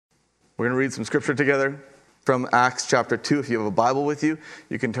We're going to read some scripture together from Acts chapter 2. If you have a Bible with you,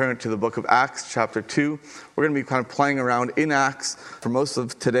 you can turn it to the book of Acts chapter 2. We're going to be kind of playing around in Acts for most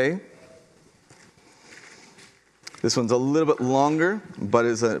of today. This one's a little bit longer, but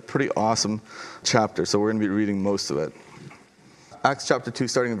is a pretty awesome chapter, so we're going to be reading most of it. Acts chapter 2,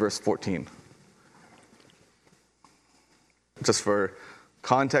 starting in verse 14. Just for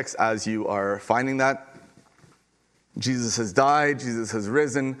context, as you are finding that, Jesus has died, Jesus has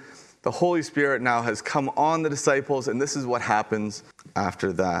risen, the Holy Spirit now has come on the disciples, and this is what happens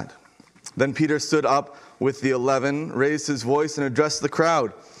after that. Then Peter stood up with the 11, raised his voice, and addressed the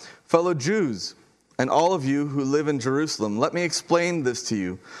crowd. "Fellow Jews, and all of you who live in Jerusalem, let me explain this to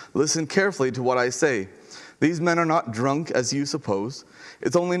you. Listen carefully to what I say. These men are not drunk, as you suppose.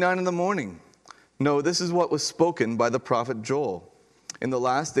 It's only 9 a.m. No, this is what was spoken by the prophet Joel. In the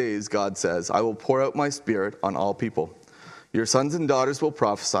last days, God says, I will pour out my Spirit on all people. Your sons and daughters will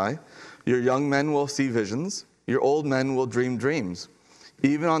prophesy. Your young men will see visions. Your old men will dream dreams.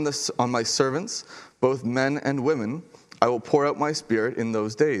 Even on my servants, both men and women, I will pour out my Spirit in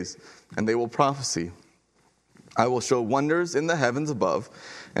those days, and they will prophesy. I will show wonders in the heavens above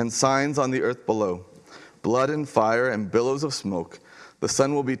and signs on the earth below, blood and fire and billows of smoke. The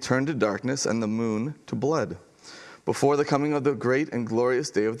sun will be turned to darkness and the moon to blood, before the coming of the great and glorious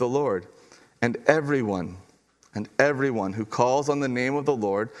day of the Lord. And everyone who calls on the name of the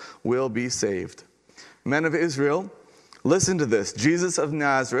Lord will be saved. Men of Israel, listen to this. Jesus of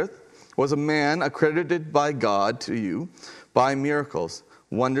Nazareth was a man accredited by God to you by miracles,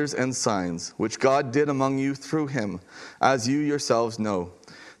 wonders, and signs, which God did among you through him, as you yourselves know.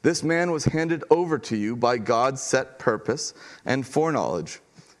 This man was handed over to you by God's set purpose and foreknowledge,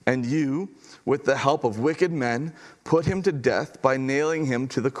 and you, with the help of wicked men, put him to death by nailing him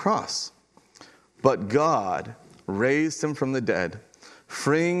to the cross. But God raised him from the dead,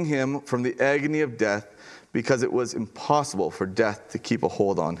 freeing him from the agony of death, because it was impossible for death to keep a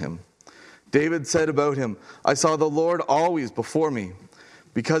hold on him. David said about him, I saw the Lord always before me.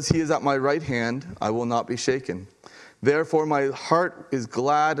 Because he is at my right hand, I will not be shaken. Therefore my heart is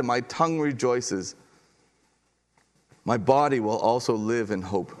glad and my tongue rejoices. My body will also live in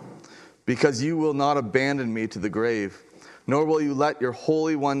hope. Because you will not abandon me to the grave, nor will you let your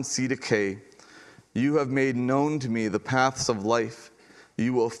Holy One see decay. You have made known to me the paths of life.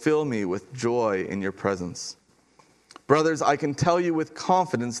 You will fill me with joy in your presence. Brothers, I can tell you with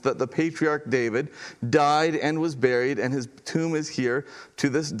confidence that the patriarch David died and was buried, and his tomb is here to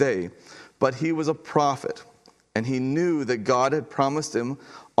this day. But he was a prophet, and he knew that God had promised him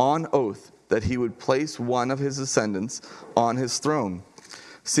on oath that he would place one of his descendants on his throne.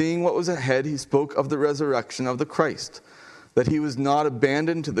 Seeing what was ahead, he spoke of the resurrection of the Christ, that he was not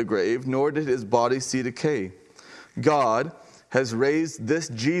abandoned to the grave, nor did his body see decay. God has raised this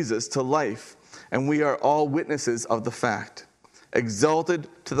Jesus to life, and we are all witnesses of the fact. Exalted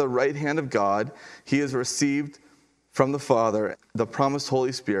to the right hand of God, he has received from the Father the promised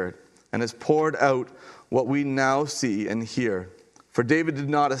Holy Spirit, and has poured out what we now see and hear. For David did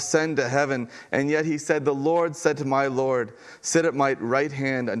not ascend to heaven, and yet he said, the Lord said to my Lord, sit at my right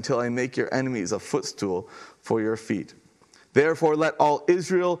hand until I make your enemies a footstool for your feet. Therefore let all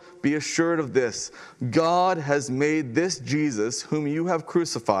Israel be assured of this. God has made this Jesus, whom you have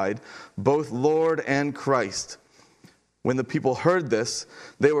crucified, both Lord and Christ. When the people heard this,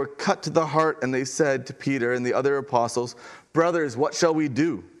 they were cut to the heart, and they said to Peter and the other apostles, brothers, what shall we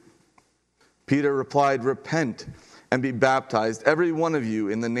do? Peter replied, repent and be baptized, every one of you,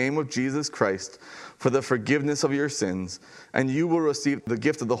 in the name of Jesus Christ, for the forgiveness of your sins, and you will receive the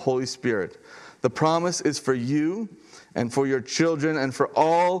gift of the Holy Spirit. The promise is for you and for your children and for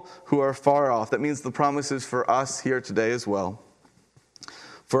all who are far off. That means the promise is for us here today as well.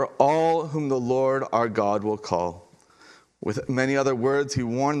 For all whom the Lord our God will call. With many other words, he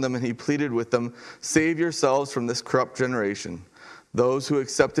warned them and he pleaded with them, save yourselves from this corrupt generation. Those who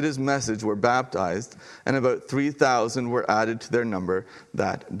accepted his message were baptized, and about 3,000 were added to their number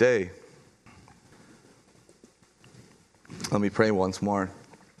that day. Let me pray once more.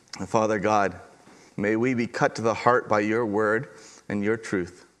 Father God, may we be cut to the heart by your word and your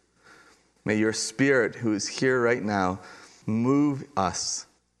truth. May your Spirit, who is here right now, move us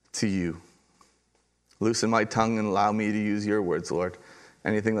to you. Loosen my tongue and allow me to use your words, Lord.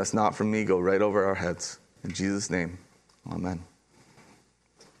 Anything that's not from me, go right over our heads. In Jesus' name, amen.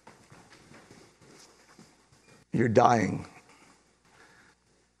 You're dying.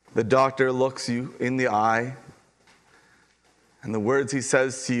 The doctor looks you in the eye, and the words he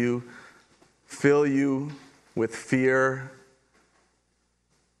says to you fill you with fear.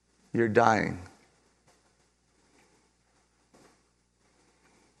 You're dying.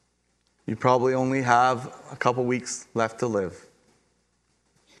 You probably only have a couple weeks left to live.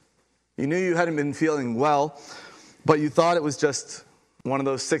 You knew you hadn't been feeling well, but you thought it was just one of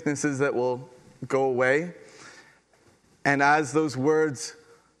those sicknesses that will go away. And as those words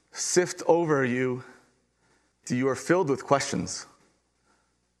sift over you, you are filled with questions.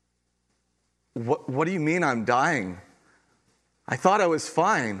 What do you mean I'm dying? I thought I was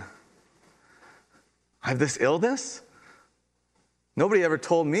fine. I have this illness? Nobody ever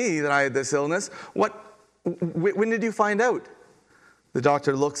told me that I had this illness. When did you find out? The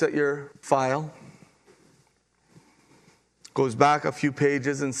doctor looks at your file, goes back a few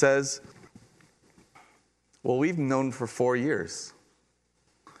pages and says, well, we've known for 4 years.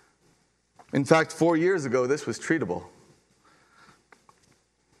 In fact, 4 years ago, this was treatable.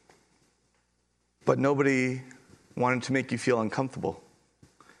 But nobody wanted to make you feel uncomfortable.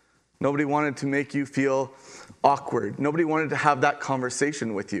 Nobody wanted to make you feel awkward. Nobody wanted to have that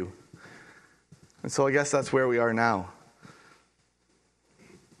conversation with you. And so I guess that's where we are now.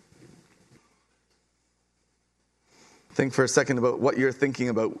 Think for a second about what you're thinking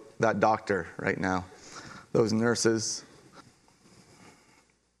about that doctor right now, those nurses.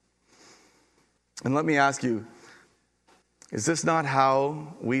 And let me ask you, is this not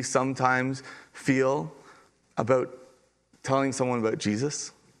how we sometimes feel about telling someone about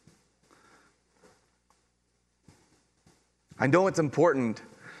Jesus? I know it's important.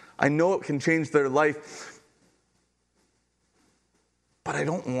 I know it can change their life. But I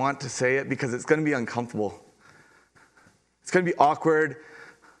don't want to say it because it's going to be uncomfortable. It's going to be awkward.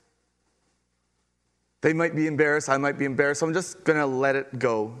 They might be embarrassed. I might be embarrassed. So I'm just going to let it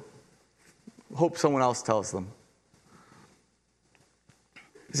go. Hope someone else tells them.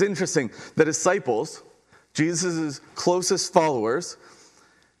 It's interesting. The disciples, Jesus' closest followers,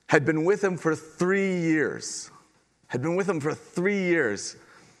 had been with him for 3 years.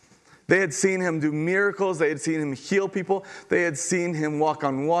 They had seen him do miracles. They had seen him heal people. They had seen him walk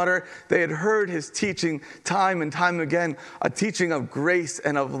on water. They had heard his teaching time and time again, a teaching of grace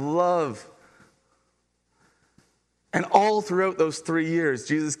and of love. And all throughout those 3 years,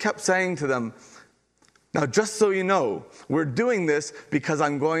 Jesus kept saying to them, now just so you know, we're doing this because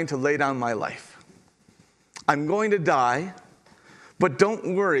I'm going to lay down my life. I'm going to die, but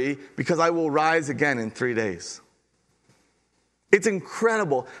don't worry because I will rise again in 3 days. It's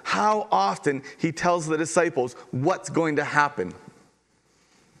incredible how often he tells the disciples what's going to happen.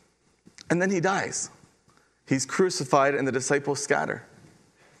 And then he dies. He's crucified and the disciples scatter.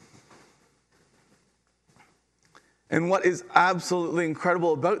 And what is absolutely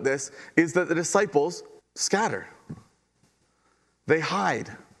incredible about this is that the disciples scatter. They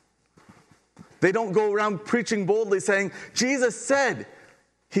hide. They don't go around preaching boldly saying, Jesus said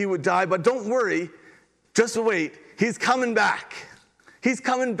he would die, but don't worry, just wait. He's coming back. He's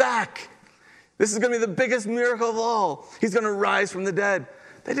coming back. This is going to be the biggest miracle of all. He's going to rise from the dead.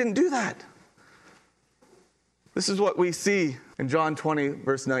 They didn't do that. This is what we see in John 20,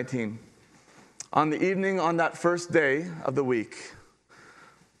 verse 19. On the evening on that first day of the week,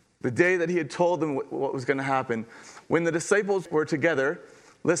 the day that he had told them what was going to happen, when the disciples were together,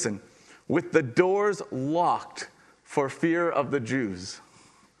 listen, with the doors locked for fear of the Jews.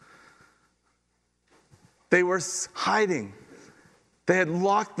 They were hiding. They had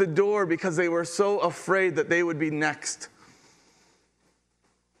locked the door because they were so afraid that they would be next.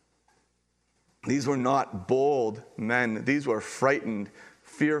 These were not bold men. These were frightened,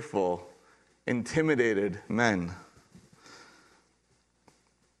 fearful, intimidated men.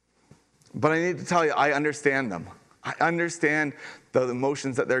 But I need to tell you, I understand them. I understand the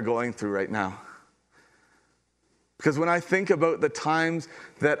emotions that they're going through right now. Because when I think about the times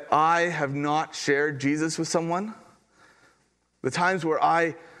that I have not shared Jesus with someone, the times where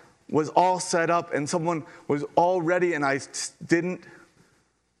I was all set up and someone was all ready and I didn't,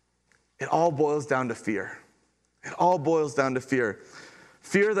 it all boils down to fear. It all boils down to fear.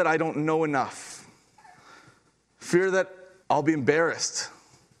 Fear that I don't know enough. Fear that I'll be embarrassed.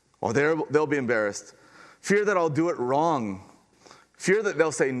 Or they'll be embarrassed. Fear that I'll do it wrong. Fear that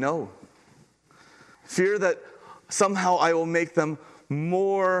they'll say no. Fear that somehow I will make them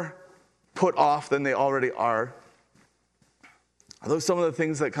more put off than they already are. Are those some of the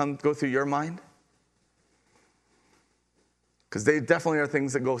things that go through your mind? Because they definitely are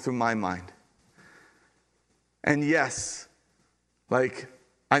things that go through my mind. And yes, like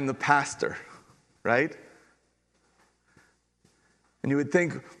I'm the pastor, right? And you would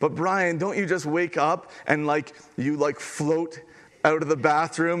think, but Brian, don't you just wake up and you float out of the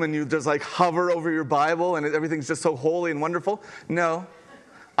bathroom and you just hover over your Bible and everything's just so holy and wonderful? No,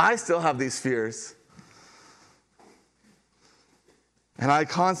 I still have these fears. And I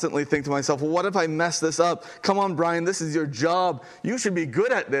constantly think to myself, well, what if I mess this up? Come on, Brian, this is your job. You should be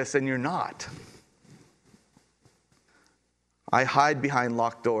good at this, and you're not. I hide behind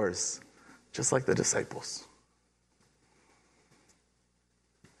locked doors, just like the disciples.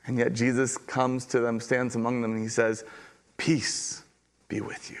 And yet Jesus comes to them, stands among them, and he says, peace be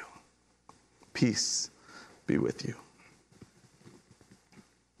with you. Peace be with you.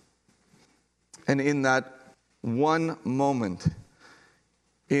 And in that one moment,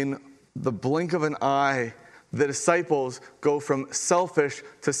 in the blink of an eye, the disciples go from selfish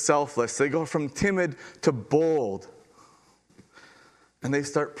to selfless. They go from timid to bold. And they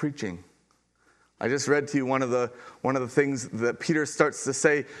start preaching. I just read to you one of the things that Peter starts to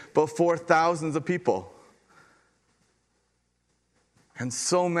say before thousands of people. And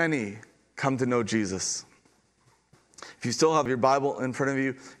so many come to know Jesus. If you still have your Bible in front of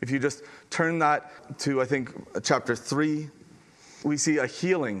you, if you just turn that to, I think, chapter 3, we see a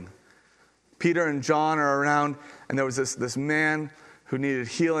healing. Peter and John are around, and there was this man who needed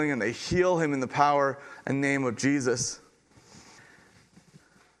healing, and they heal him in the power and name of Jesus.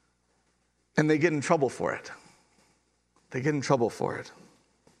 And they get in trouble for it. They get in trouble for it.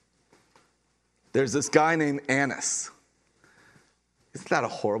 There's this guy named Annas. Isn't that a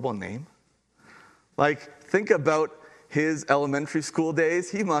horrible name? Like, think about his elementary school days.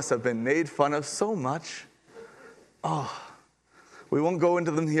 He must have been made fun of so much. Oh, we won't go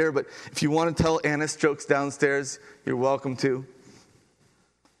into them here, but if you want to tell Annas jokes downstairs, you're welcome to.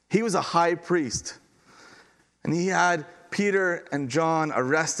 He was a high priest, and he had Peter and John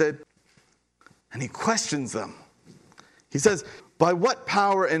arrested, and he questions them. He says, by what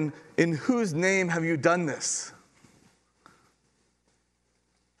power and in whose name have you done this?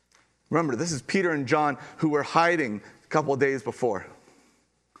 Remember, this is Peter and John who were hiding a couple of days before,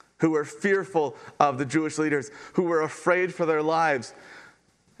 who were fearful of the Jewish leaders, who were afraid for their lives.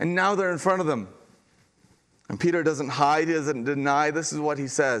 And now they're in front of them. And Peter doesn't hide, he doesn't deny. This is what he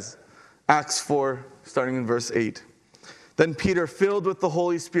says. Acts 4, starting in verse 8. Then Peter, filled with the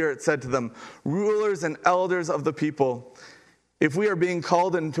Holy Spirit, said to them, rulers and elders of the people, if we are being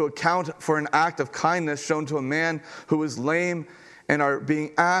called into account for an act of kindness shown to a man who was lame and are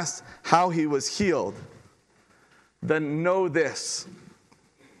being asked how he was healed, then know this,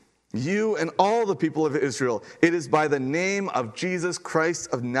 you and all the people of Israel, it is by the name of Jesus Christ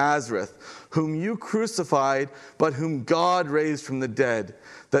of Nazareth, whom you crucified, but whom God raised from the dead,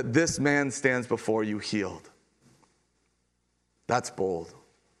 that this man stands before you healed. That's bold.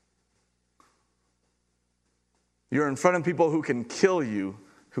 You're in front of people who can kill you,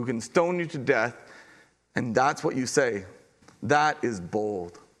 who can stone you to death, and that's what you say. That is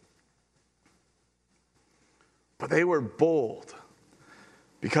bold. But they were bold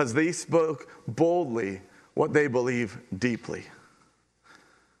because they spoke boldly what they believe deeply.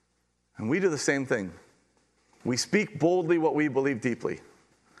 And we do the same thing. We speak boldly what we believe deeply.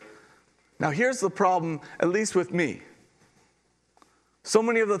 Now here's the problem, at least with me. So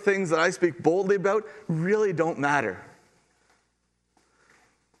many of the things that I speak boldly about really don't matter.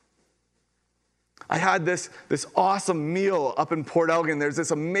 I had this awesome meal up in Port Elgin. There's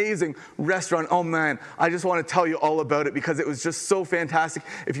this amazing restaurant. Oh man, I just want to tell you all about it because it was just so fantastic.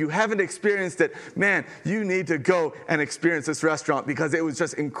 If you haven't experienced it, man, you need to go and experience this restaurant because it was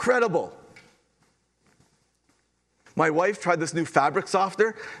just incredible. My wife tried this new fabric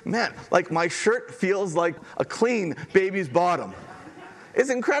softener. Man, like my shirt feels like a clean baby's bottom. It's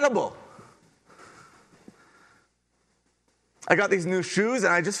incredible. I got these new shoes,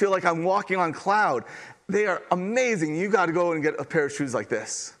 and I just feel like I'm walking on cloud. They are amazing. You got to go and get a pair of shoes like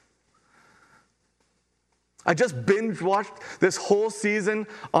this. I just binge-watched this whole season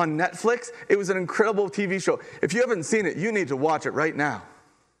on Netflix. It was an incredible TV show. If you haven't seen it, you need to watch it right now.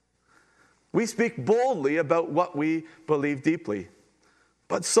 We speak boldly about what we believe deeply.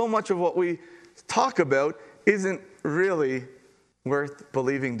 But so much of what we talk about isn't really worth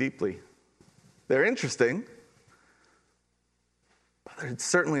believing deeply. They're interesting, but they're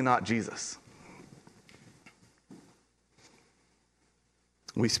certainly not Jesus.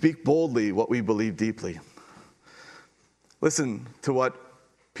 We speak boldly what we believe deeply. Listen to what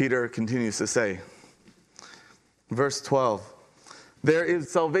Peter continues to say. Verse 12. There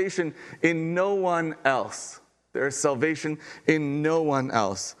is salvation in no one else. There is salvation in no one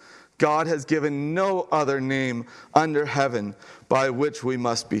else. God has given no other name under heaven by which we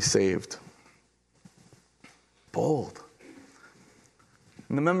must be saved. Bold.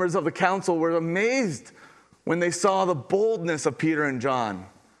 And the members of the council were amazed when they saw the boldness of Peter and John.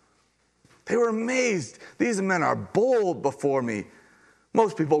 They were amazed. These men are bold before me.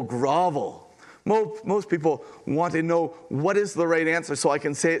 Most people grovel. Most people want to know what is the right answer so I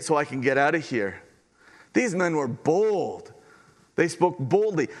can say it so I can get out of here. These men were bold. They spoke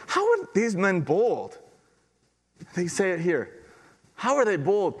boldly. How are these men bold? They say it here. How are they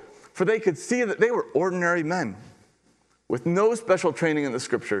bold? For they could see that they were ordinary men with no special training in the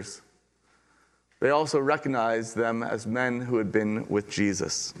scriptures. They also recognized them as men who had been with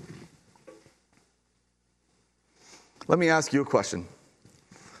Jesus. Let me ask you a question.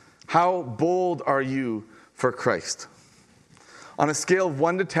 How bold are you for Christ? On a scale of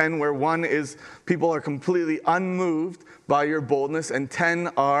 1 to 10, where 1 is people are completely unmoved by your boldness, and 10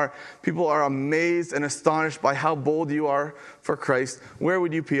 are people are amazed and astonished by how bold you are for Christ, where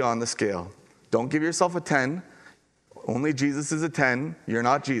would you be on the scale? Don't give yourself a 10. Only Jesus is a 10. You're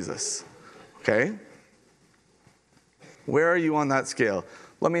not Jesus. Okay? Where are you on that scale?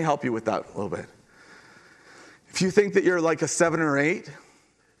 Let me help you with that a little bit. If you think that you're like a 7 or 8,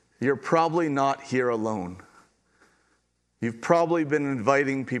 you're probably not here alone. You've probably been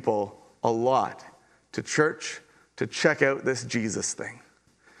inviting people a lot to church to check out this Jesus thing.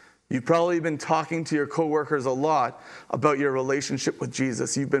 You've probably been talking to your coworkers a lot about your relationship with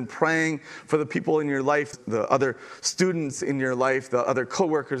Jesus. You've been praying for the people in your life, the other students in your life, the other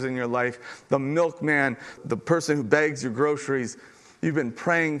coworkers in your life, the milkman, the person who bags your groceries. You've been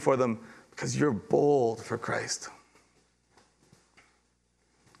praying for them because you're bold for Christ.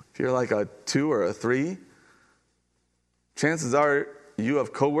 If you're like a 2 or a 3, chances are you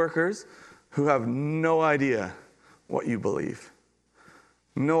have coworkers who have no idea what you believe.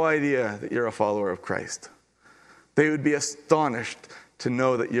 No idea that you're a follower of Christ. They would be astonished to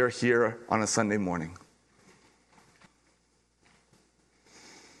know that you're here on a Sunday morning.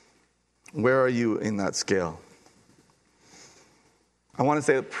 Where are you in that scale? I want to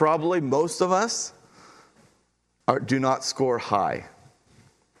say that probably most of us do not score high.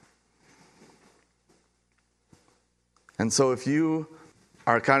 And so if you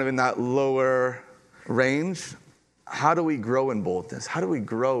are kind of in that lower range, how do we grow in boldness? How do we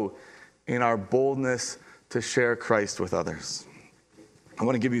grow in our boldness to share Christ with others? I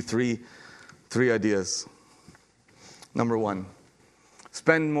want to give you three ideas. Number 1,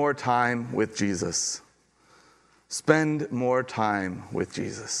 spend more time with Jesus. Spend more time with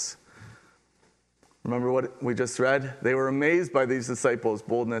Jesus. Remember what we just read? They were amazed by these disciples'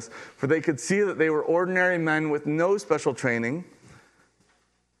 boldness, for they could see that they were ordinary men with no special training.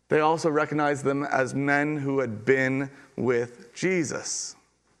 They also recognized them as men who had been with Jesus.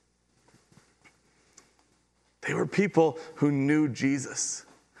 They were people who knew Jesus,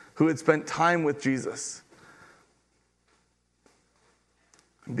 who had spent time with Jesus.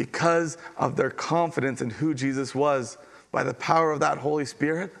 And because of their confidence in who Jesus was, by the power of that Holy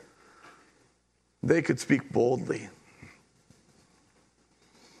Spirit, they could speak boldly.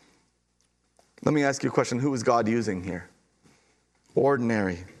 Let me ask you a question. Who is God using here?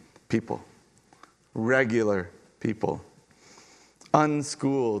 Ordinary people, regular people,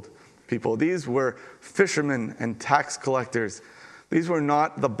 unschooled people. These were fishermen and tax collectors. These were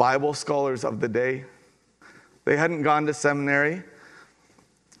not the Bible scholars of the day. They hadn't gone to seminary.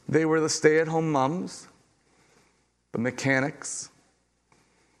 They were the stay-at-home moms, the mechanics,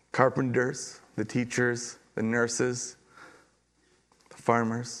 carpenters, the teachers, the nurses, the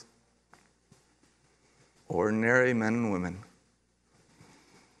farmers. Ordinary men and women.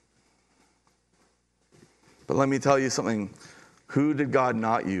 But let me tell you something. Who did God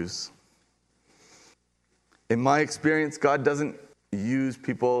not use? In my experience, God doesn't use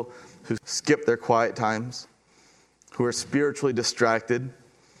people who skip their quiet times, who are spiritually distracted,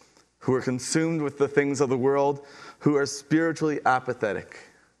 who are consumed with the things of the world, who are spiritually apathetic.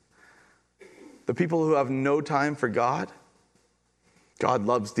 The people who have no time for God, God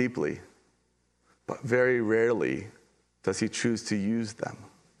loves deeply, but very rarely does he choose to use them.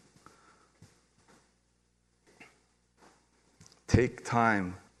 Take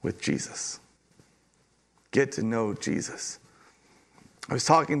time with Jesus. Get to know Jesus. I was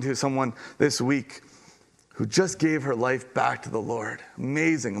talking to someone this week who just gave her life back to the Lord.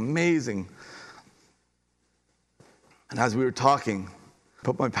 Amazing, amazing. And as we were talking, I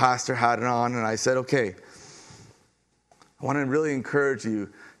put my pastor hat on and I said, okay, I want to really encourage you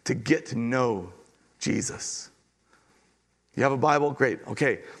to get to know Jesus. You have a Bible? Great.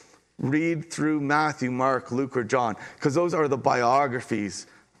 Okay. Read through Matthew, Mark, Luke, or John, because those are the biographies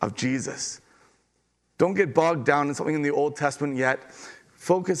of Jesus. Don't get bogged down in something in the Old Testament yet.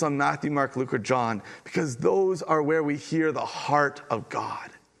 Focus on Matthew, Mark, Luke, or John, because those are where we hear the heart of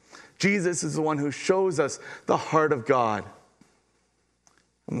God. Jesus is the one who shows us the heart of God.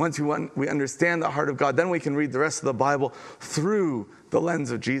 And once we understand the heart of God, then we can read the rest of the Bible through the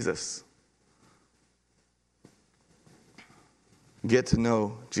lens of Jesus. Get to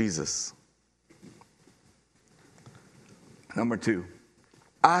know Jesus. Number 2,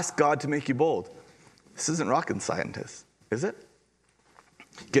 ask God to make you bold. This isn't rocket scientist, is it?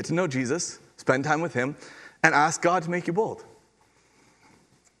 Get to know Jesus, spend time with him, and ask God to make you bold.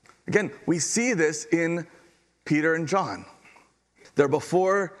 Again, we see this in Peter and John. They're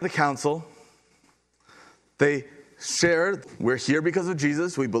before the council. They share, we're here because of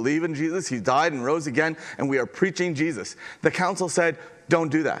Jesus. We believe in Jesus. He died and rose again, and we are preaching Jesus. The council said, don't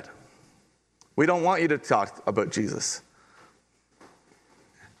do that. We don't want you to talk about Jesus.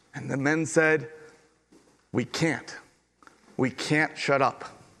 And the men said, we can't. We can't shut up.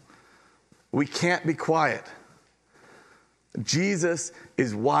 We can't be quiet. Jesus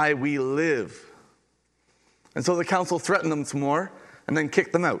is why we live. And so the council threatened them some more and then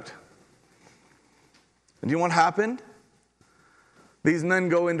kicked them out. And you know what happened? These men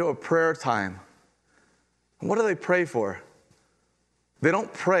go into a prayer time. And what do they pray for? They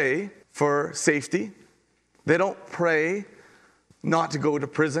don't pray for safety. They don't pray not to go to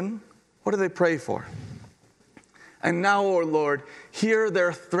prison. What do they pray for? And now, O Lord, hear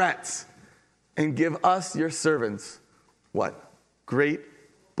their threats and give us, your servants, what? Great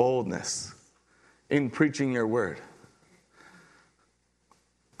boldness in preaching your word.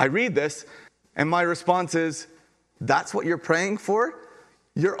 I read this, and my response is, that's what you're praying for?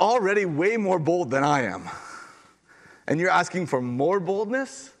 You're already way more bold than I am. And you're asking for more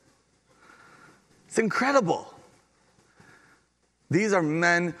boldness? It's incredible. These are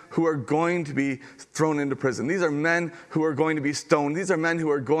men who are going to be thrown into prison. These are men who are going to be stoned. These are men who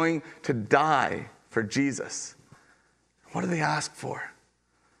are going to die for Jesus. What do they ask for?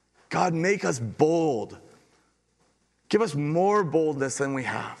 God, make us bold. Give us more boldness than we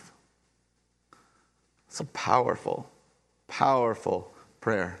have. It's a powerful, powerful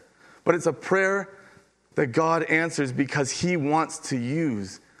prayer. But it's a prayer that God answers because he wants to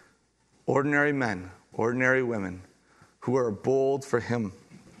use ordinary men, ordinary women, who are bold for him.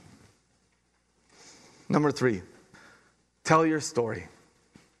 Number 3, tell your story.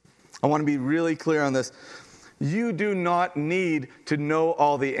 I want to be really clear on this. You do not need to know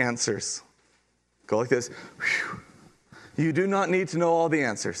all the answers. Go like this. You do not need to know all the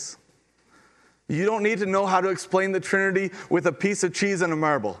answers. You don't need to know how to explain the Trinity with a piece of cheese and a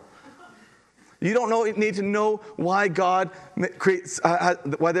marble. You don't need to know why God creates,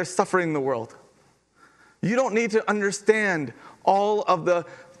 why there's suffering in the world. You don't need to understand all of the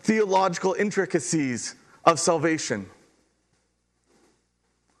theological intricacies of salvation.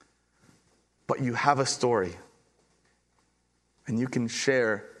 But you have a story, and you can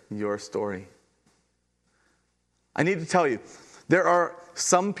share your story. I need to tell you, there are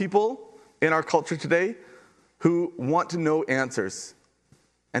some people in our culture today who want to know answers.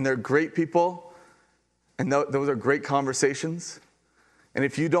 And they're great people, and those are great conversations. And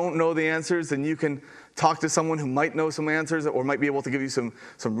if you don't know the answers, then you can talk to someone who might know some answers or might be able to give you some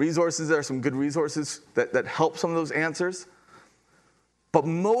resources. There are some good resources that help some of those answers. But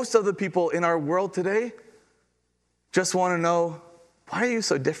most of the people in our world today just want to know, why are you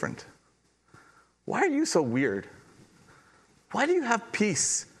so different? Why are you so weird? Why do you have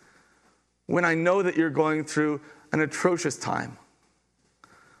peace when I know that you're going through an atrocious time?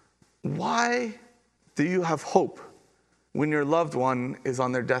 Why do you have hope when your loved one is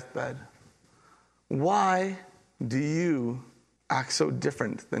on their deathbed? Why do you act so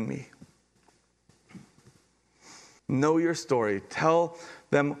different than me? Know your story. Tell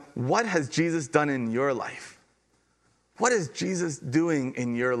them, what has Jesus done in your life? What is Jesus doing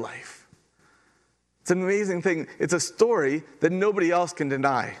in your life? It's an amazing thing. It's a story that nobody else can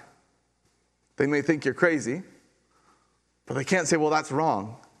deny. They may think you're crazy, but they can't say, well, that's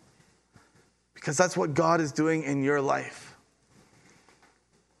wrong. Because that's what God is doing in your life.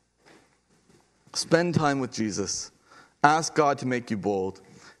 Spend time with Jesus. Ask God to make you bold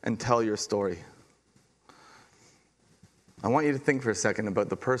and tell your story. I want you to think for a second about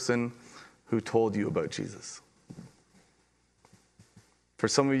the person who told you about Jesus. For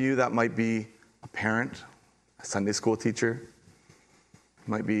some of you, that might be a parent, a Sunday school teacher. It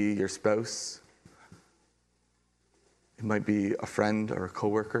might be your spouse. It might be a friend or a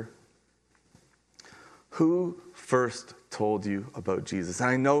coworker. Who first told you about Jesus? And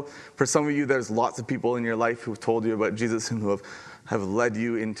I know for some of you, there's lots of people in your life who've told you about Jesus and who have led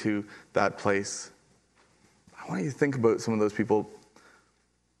you into that place. I want you to think about some of those people.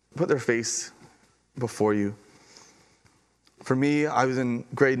 Put their face before you. For me, I was in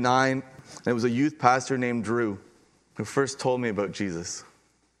grade 9, and it was a youth pastor named Drew who first told me about Jesus.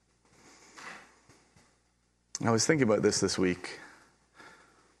 And I was thinking about this week.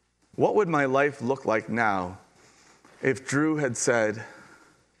 What would my life look like now if Drew had said,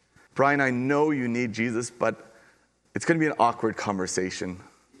 Brian, I know you need Jesus, but it's going to be an awkward conversation.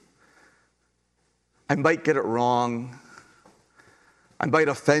 I might get it wrong. I might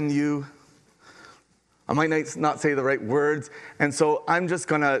offend you. I might not say the right words. And so I'm just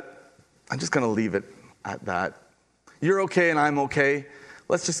gonna leave it at that. You're okay and I'm okay.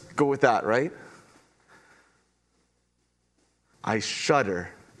 Let's just go with that, right? I shudder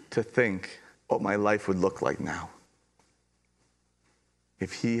to think what my life would look like now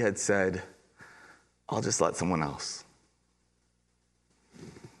if he had said, I'll just let someone else.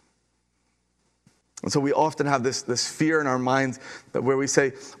 And so we often have this fear in our minds that where we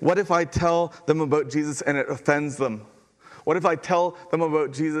say, what if I tell them about Jesus and it offends them? What if I tell them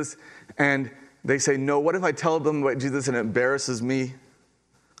about Jesus and they say no? What if I tell them about Jesus and it embarrasses me?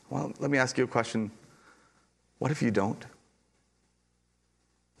 Well, let me ask you a question. What if you don't?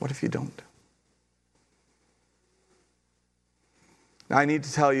 What if you don't? Now, I need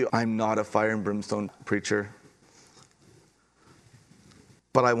to tell you, I'm not a fire and brimstone preacher.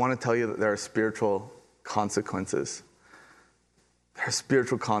 But I want to tell you that there are spiritual consequences. There are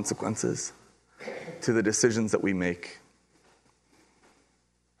spiritual consequences to the decisions that we make.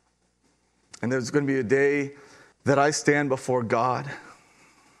 And there's going to be a day that I stand before God,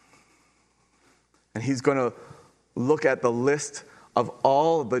 and he's going to look at the list of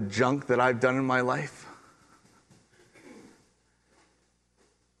all the junk that I've done in my life.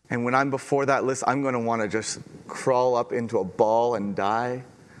 And when I'm before that list, I'm going to want to just crawl up into a ball and die.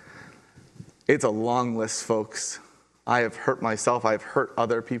 It's a long list, folks. I have hurt myself. I've hurt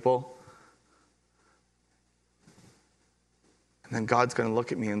other people. And then God's going to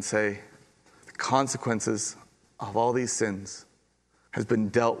look at me and say, the consequences of all these sins has been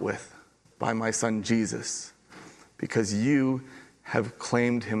dealt with by my son Jesus, because you have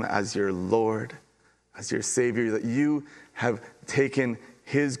claimed him as your Lord, as your Savior, that you have taken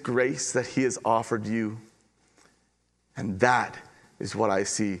his grace that he has offered you. And that is what I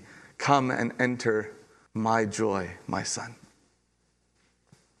see. Come and enter my joy, my son.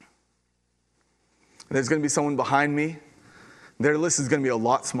 There's going to be someone behind me. Their list is going to be a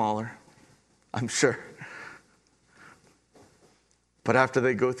lot smaller, I'm sure. But after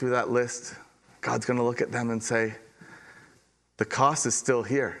they go through that list, God's going to look at them and say, the cost is still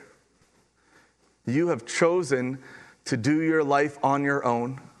here. You have chosen to do your life on your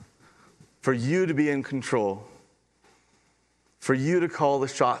own, for you to be in control, for you to call the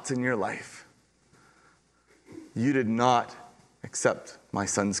shots in your life. You did not accept my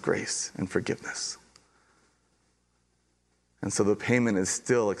son's grace and forgiveness. And so the payment is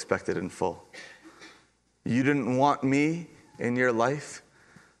still expected in full. You didn't want me in your life,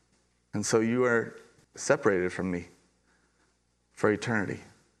 and so you are separated from me for eternity.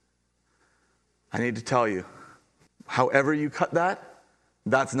 I need to tell you, however you cut that,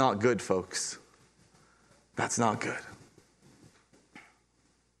 that's not good, folks. That's not good.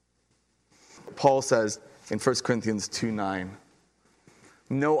 Paul says in 1 Corinthians 2:9,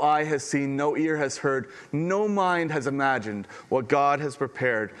 no eye has seen, no ear has heard, no mind has imagined what God has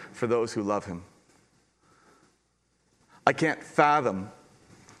prepared for those who love him. I can't fathom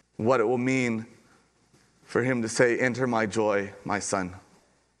what it will mean for him to say, enter my joy, my son.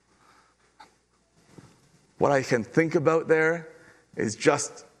 What I can think about there is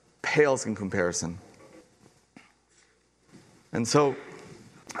just pales in comparison. And so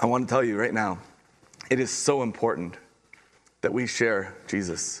I want to tell you right now, it is so important that we share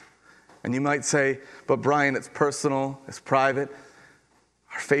Jesus. And you might say, but Brian, it's personal, it's private.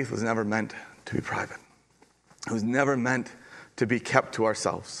 Our faith was never meant to be private. It was never meant to be kept to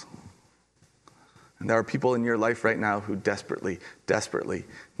ourselves. And there are people in your life right now who desperately, desperately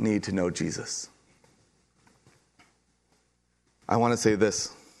need to know Jesus. I want to say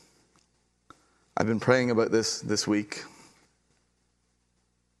this. I've been praying about this week.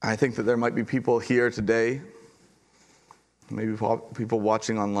 I think that there might be people here today, maybe people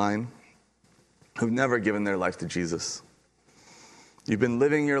watching online, who've never given their life to Jesus. You've been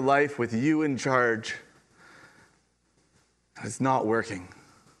living your life with you in charge, and it's not working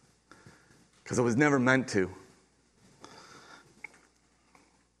because it was never meant to.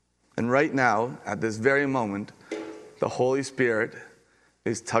 And right now, at this very moment, the Holy Spirit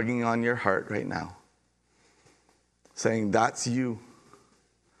is tugging on your heart right now, saying, that's you.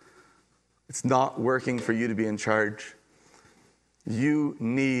 It's not working for you to be in charge. You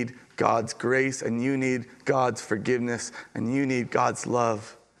need God's grace, and you need God's forgiveness, and you need God's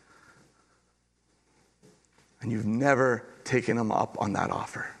love. And you've never taken him up on that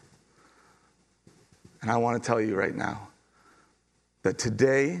offer. And I want to tell you right now that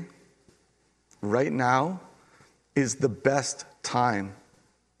today, right now, is the best time.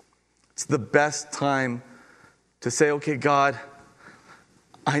 It's the best time to say, okay, God,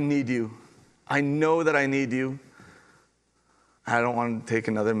 I need you. I know that I need you. I don't want to take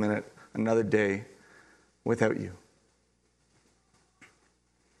another minute, another day without you.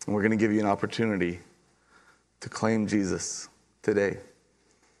 And we're going to give you an opportunity to claim Jesus today.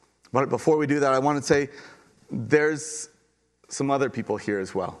 But before we do that, I want to say there's some other people here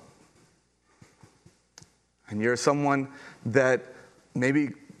as well. And you're someone that maybe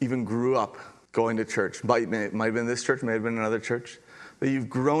even grew up going to church. Might have been this church, may have been another church. That you've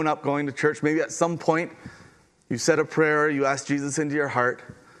grown up going to church. Maybe at some point you said a prayer, you asked Jesus into your heart,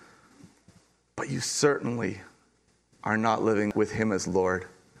 but you certainly are not living with him as Lord.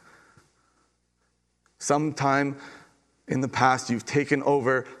 Sometime in the past, you've taken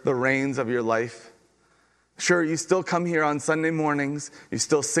over the reins of your life. Sure, you still come here on Sunday mornings, you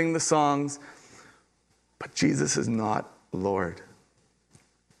still sing the songs, but Jesus is not Lord.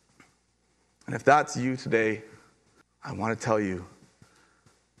 And if that's you today, I want to tell you,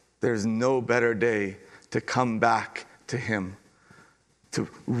 there's no better day to come back to him, to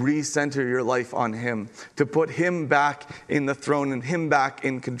recenter your life on him, to put him back in the throne and him back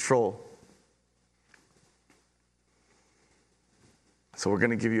in control. So we're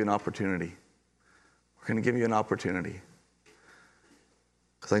going to give you an opportunity. We're going to give you an opportunity.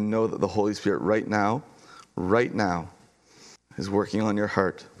 Because I know that the Holy Spirit right now, is working on your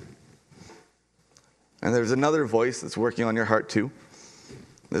heart. And there's another voice that's working on your heart too.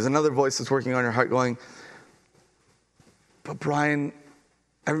 There's another voice that's working on your heart going, but Brian,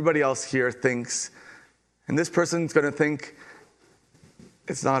 everybody else here thinks, and this person's going to think,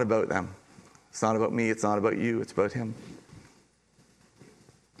 it's not about them. It's not about me. It's not about you. It's about him.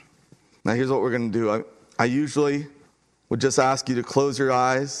 Now here's what we're going to do. I usually would just ask you to close your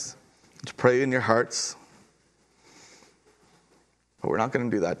eyes, to pray in your hearts. But we're not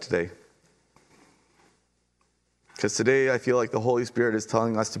going to do that today. Because today I feel like the Holy Spirit is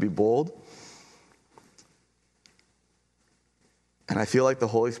telling us to be bold. And I feel like the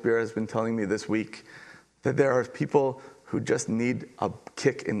Holy Spirit has been telling me this week that there are people who just need a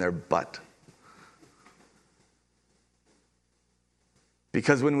kick in their butt.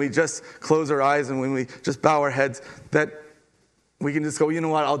 Because when we just close our eyes and when we just bow our heads, that we can just go, you know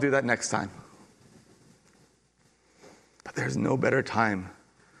what, I'll do that next time. But there's no better time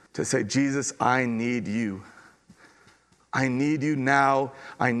to say, Jesus, I need you. I need you now.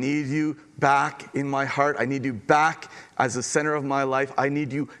 I need you back in my heart. I need you back as the center of my life. I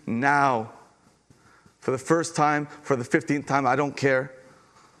need you now. For the first time, for the 15th time, I don't care.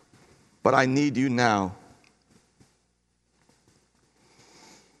 But I need you now.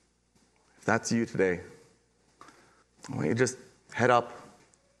 If that's you today, I want you to just head up,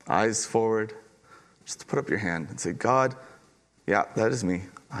 eyes forward, just to put up your hand and say, God, yeah, that is me.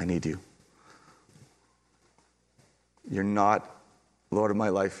 I need you. You're not Lord of my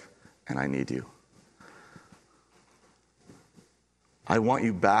life, and I need you. I want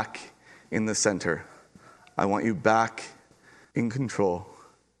you back in the center. I want you back in control.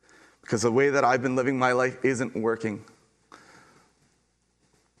 Because the way that I've been living my life isn't working.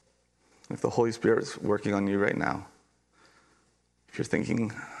 If the Holy Spirit is working on you right now, if you're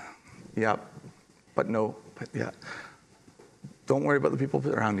thinking, yeah, but no, but yeah, don't worry about the people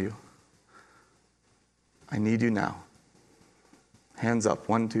around you. I need you now. Hands up.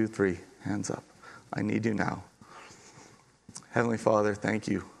 1, 2, 3. Hands up. I need you now. Heavenly Father, thank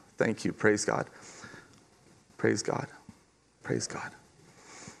you. Thank you. Praise God. Praise God. Praise God.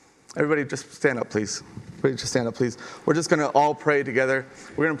 Everybody just stand up, please. Everybody just stand up, please. We're just going to all pray together.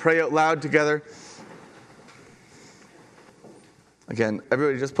 We're going to pray out loud together. Again,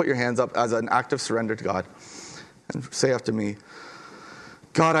 everybody just put your hands up as an act of surrender to God. And say after me,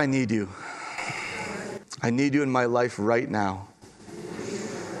 God, I need you. I need you in my life right now.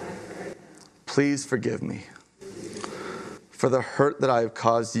 Please forgive me for the hurt that I have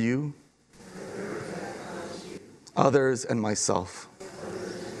caused you, others, and myself.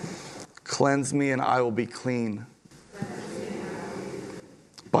 Cleanse me and I will be clean.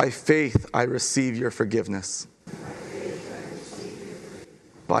 By faith, I receive your forgiveness.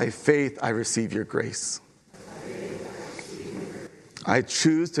 By faith, I receive your grace. I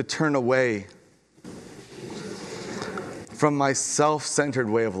choose to turn away from my self-centered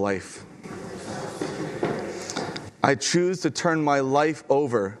way of life. I choose to turn my life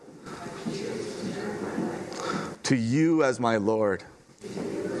over to you as my Lord.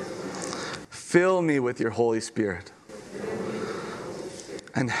 Fill me with your Holy Spirit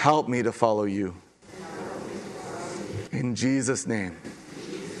and help me to follow you. In Jesus' name,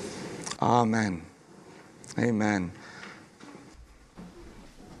 amen. Amen.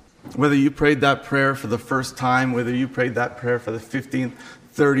 Whether you prayed that prayer for the first time, whether you prayed that prayer for the 15th,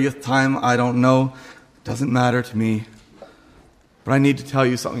 30th time, I don't know. It doesn't matter to me. But I need to tell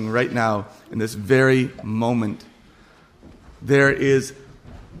you something right now, in this very moment. There is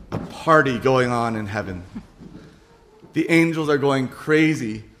a party going on in heaven. The angels are going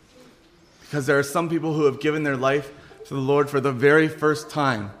crazy because there are some people who have given their life to the Lord for the very first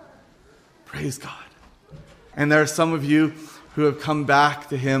time. Praise God. And there are some of you who have come back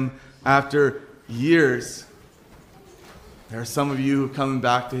to Him after years. There are some of you who are coming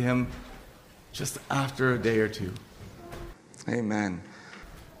back to Him just after a day or two. Amen.